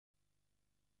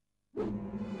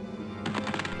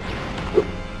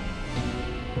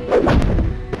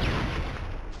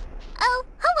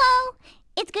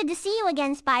good to see you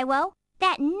again, Spyro.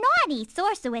 That naughty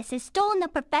sorceress has stolen the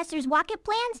professor's rocket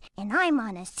plans, and I'm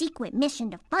on a secret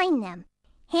mission to find them.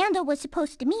 Handel was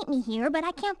supposed to meet me here, but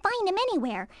I can't find him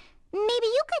anywhere. Maybe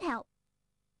you could help.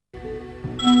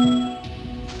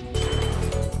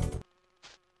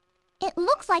 It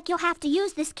looks like you'll have to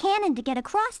use this cannon to get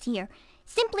across here.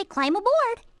 Simply climb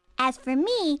aboard. As for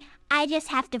me, I just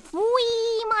have to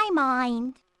free my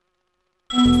mind.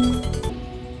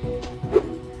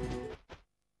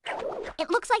 It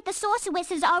looks like the sorceress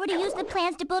has already used the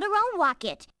plans to build her own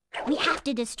rocket. We have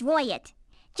to destroy it.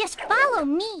 Just follow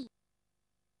me.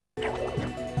 Hey,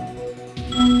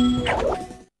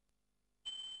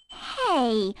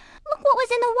 look what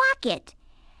was in the rocket.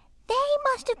 They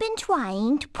must have been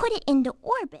trying to put it into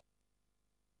orbit.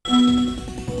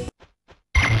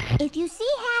 If you see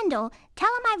Handel, tell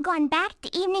him I've gone back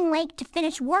to Evening Lake to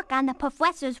finish work on the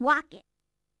professor's rocket.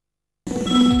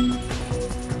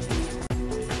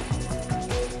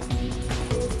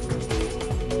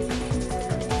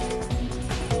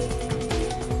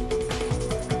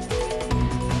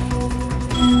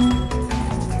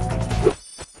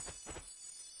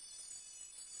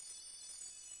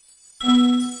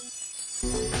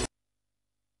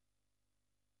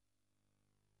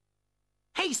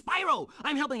 Hey, Spyro!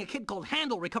 I'm helping a kid called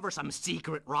Handel recover some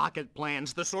secret rocket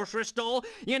plans the sorcerer stole.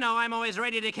 You know, I'm always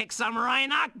ready to kick some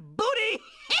Rhinoc booty!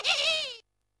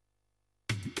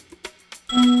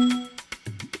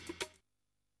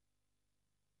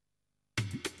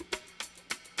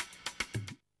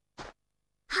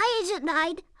 Hi, Agent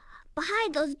Nine.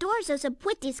 Behind those doors are some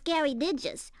pretty scary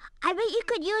ninjas. I bet you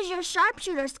could use your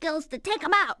sharpshooter skills to take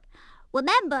them out.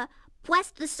 Remember, press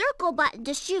the circle button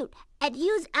to shoot, and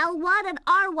use L1 and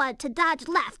R1 to dodge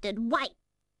left and right.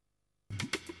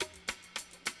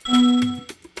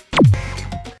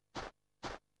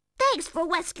 Thanks for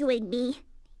rescuing me.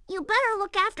 You better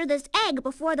look after this egg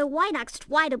before the Rhinocs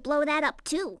try to blow that up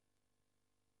too.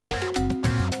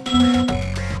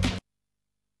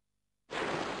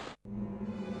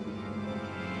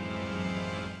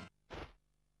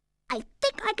 I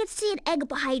think I can see an egg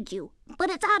behind you, but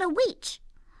it's out of reach.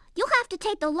 You'll have to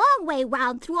take the long way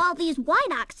round through all these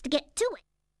Rhinocs to get to it.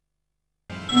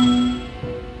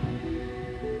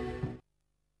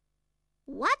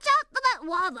 Watch out for that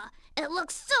lava. It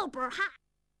looks super hot.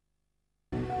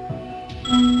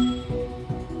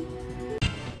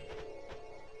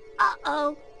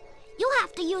 Uh-oh. You'll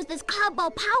have to use this combo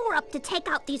power-up to take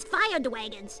out these fire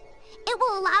dragons. It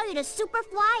will allow you to super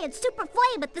fly and super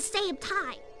flame at the same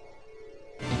time.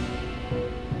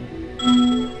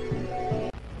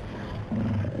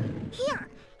 Here,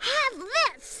 have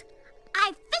this!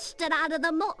 I fished it out of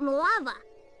the molten lava.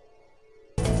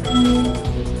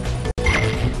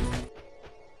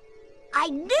 I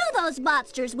knew those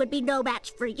monsters would be no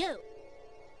match for you.